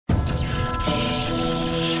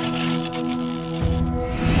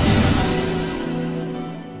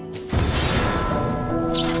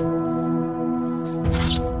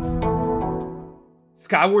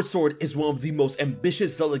Skyward Sword is one of the most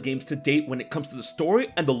ambitious Zelda games to date when it comes to the story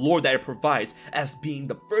and the lore that it provides, as being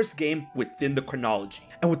the first game within the chronology.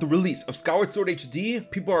 And with the release of Skyward Sword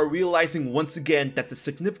HD, people are realizing once again that the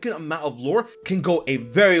significant amount of lore can go a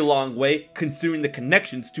very long way, considering the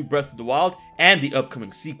connections to Breath of the Wild and the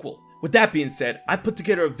upcoming sequel. With that being said, I've put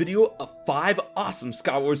together a video of 5 awesome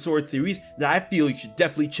Skyward Sword theories that I feel you should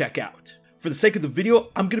definitely check out. For the sake of the video,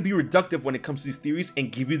 I'm going to be reductive when it comes to these theories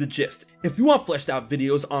and give you the gist. If you want fleshed out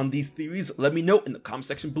videos on these theories, let me know in the comment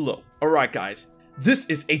section below. Alright guys, this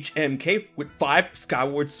is HMK with 5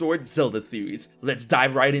 Skyward Sword Zelda theories. Let's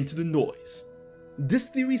dive right into the noise. This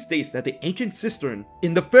theory states that the ancient cistern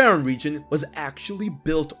in the Faeron region was actually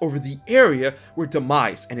built over the area where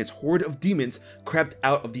Demise and his horde of demons crept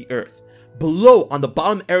out of the earth. Below, on the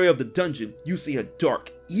bottom area of the dungeon, you see a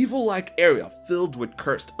dark, evil-like area filled with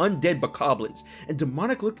cursed undead bokoblins and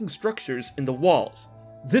demonic-looking structures in the walls.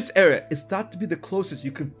 This area is thought to be the closest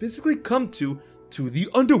you can physically come to the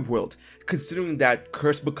underworld, considering that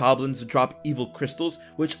cursed bokoblins drop evil crystals,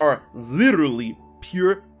 which are literally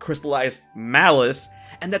pure crystallized malice,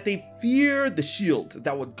 and that they fear the shield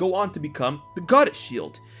that would go on to become the goddess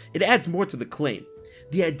shield. It adds more to the claim.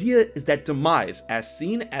 The idea is that Demise, as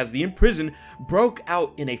seen as the imprisoned, broke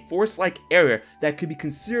out in a forest-like area that could be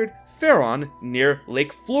considered Faeron near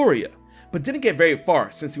Lake Floria, but didn't get very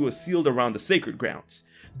far since he was sealed around the sacred grounds.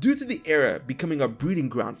 Due to the area becoming a breeding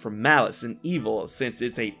ground for malice and evil since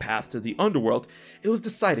it's a path to the underworld, it was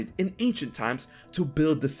decided in ancient times to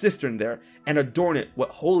build the cistern there and adorn it with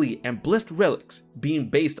holy and blessed relics, being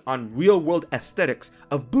based on real-world aesthetics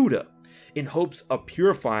of Buddha, in hopes of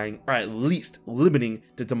purifying or at least limiting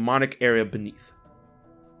the demonic area beneath.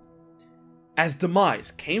 As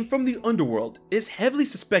Demise came from the underworld, it is heavily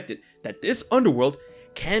suspected that this underworld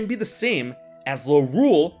can be the same as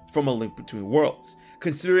Lorule from A Link Between Worlds,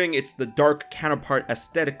 considering it's the dark counterpart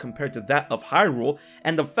aesthetic compared to that of Hyrule,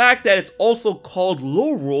 and the fact that it's also called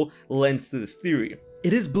Lorule lends to this theory.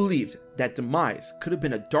 It is believed that Demise could have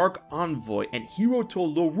been a dark envoy and hero to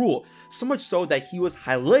Lorule, so much so that he was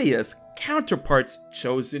Hylia's counterpart's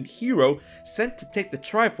chosen hero sent to take the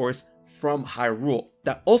Triforce from Hyrule.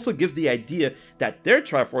 That also gives the idea that their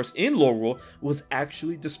Triforce in Lorule was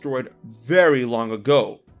actually destroyed very long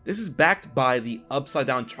ago. This is backed by the upside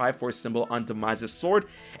down Triforce symbol on Demise's sword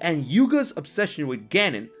and Yuga's obsession with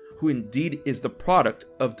Ganon, who indeed is the product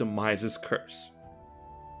of Demise's curse.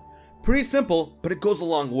 Pretty simple, but it goes a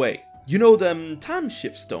long way. You know them time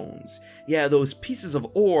shift stones? Yeah, those pieces of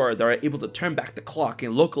ore that are able to turn back the clock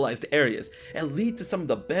in localized areas and lead to some of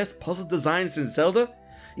the best puzzle designs in Zelda?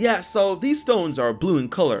 Yeah, so these stones are blue in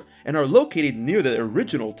color and are located near the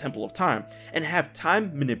original Temple of Time and have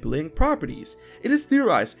time manipulating properties. It is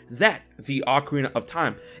theorized that the Ocarina of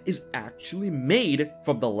Time is actually made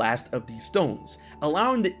from the last of these stones,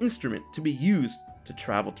 allowing the instrument to be used to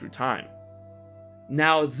travel through time.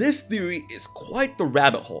 Now, this theory is quite the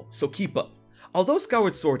rabbit hole, so keep up. Although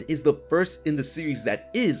Skyward Sword is the first in the series that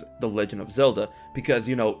is The Legend of Zelda, because,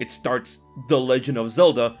 you know, it starts The Legend of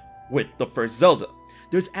Zelda with the first Zelda,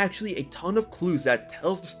 there's actually a ton of clues that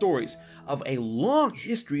tells the stories of a long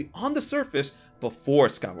history on the surface before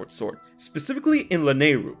Skyward Sword, specifically in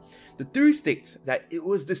Lanayru. The theory states that it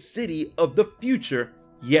was the city of the future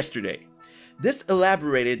yesterday. This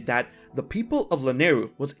elaborated that the people of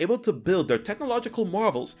Lanayru was able to build their technological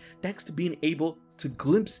marvels thanks to being able to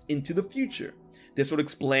glimpse into the future. This would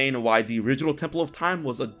explain why the original Temple of Time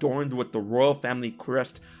was adorned with the royal family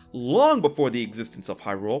crest long before the existence of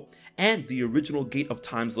Hyrule and the original Gate of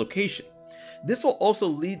Time's location. This will also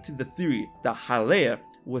lead to the theory that Hylia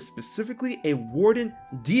was specifically a warden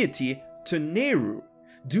deity to Nehru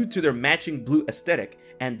due to their matching blue aesthetic,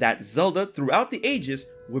 and that Zelda throughout the ages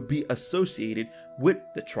would be associated with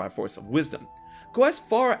the Triforce of Wisdom. Go as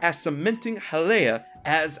far as cementing Hylia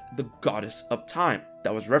as the goddess of time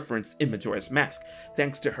that was referenced in Majora's Mask,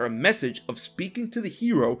 thanks to her message of speaking to the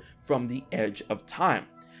hero from the edge of time.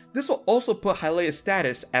 This will also put Hylia's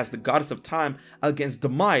status as the goddess of time against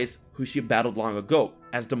Demise, who she battled long ago,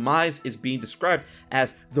 as Demise is being described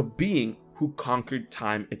as the being who conquered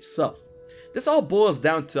time itself. This all boils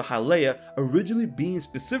down to Hylia originally being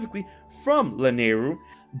specifically from Lanayru,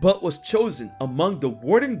 but was chosen among the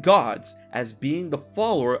warden gods as being the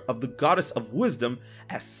follower of the goddess of wisdom,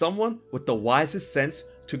 as someone with the wisest sense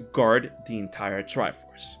to guard the entire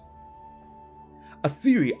Triforce. A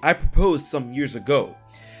theory I proposed some years ago.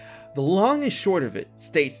 The long and short of it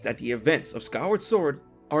states that the events of Skyward Sword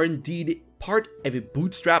are indeed part of a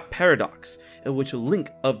bootstrap paradox, in which Link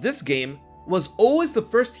of this game was always the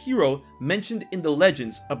first hero mentioned in the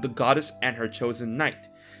legends of the goddess and her chosen knight.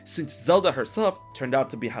 since Zelda herself turned out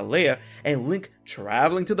to be Hylia, and Link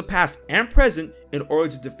traveling to the past and present in order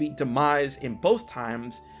to defeat Demise in both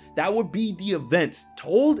times, that would be the events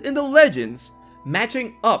told in the legends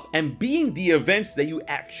matching up and being the events that you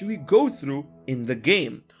actually go through in the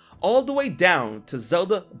game, all the way down to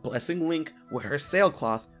Zelda blessing Link with her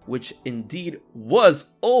sailcloth, which indeed was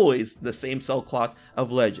always the same sailcloth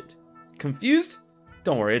of legend. Confused?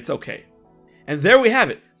 Don't worry, it's okay. And there we have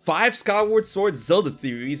it, 5 Skyward Sword Zelda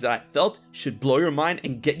theories that I felt should blow your mind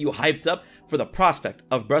and get you hyped up for the prospect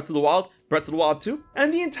of Breath of the Wild, Breath of the Wild 2,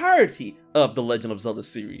 and the entirety of the Legend of Zelda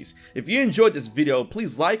series. If you enjoyed this video,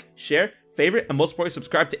 please like, share, favorite, and most importantly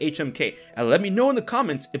subscribe to HMK, and let me know in the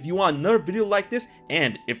comments if you want another video like this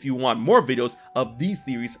and if you want more videos of these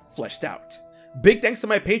theories fleshed out. Big thanks to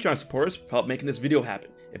my Patreon supporters for helping making this video happen.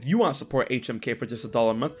 If you want to support HMK for just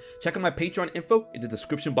 $1 a month, check out my Patreon info in the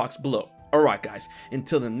description box below. Alright guys,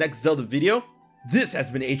 until the next Zelda video, this has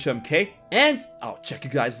been HMK, and I'll check you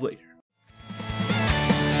guys later.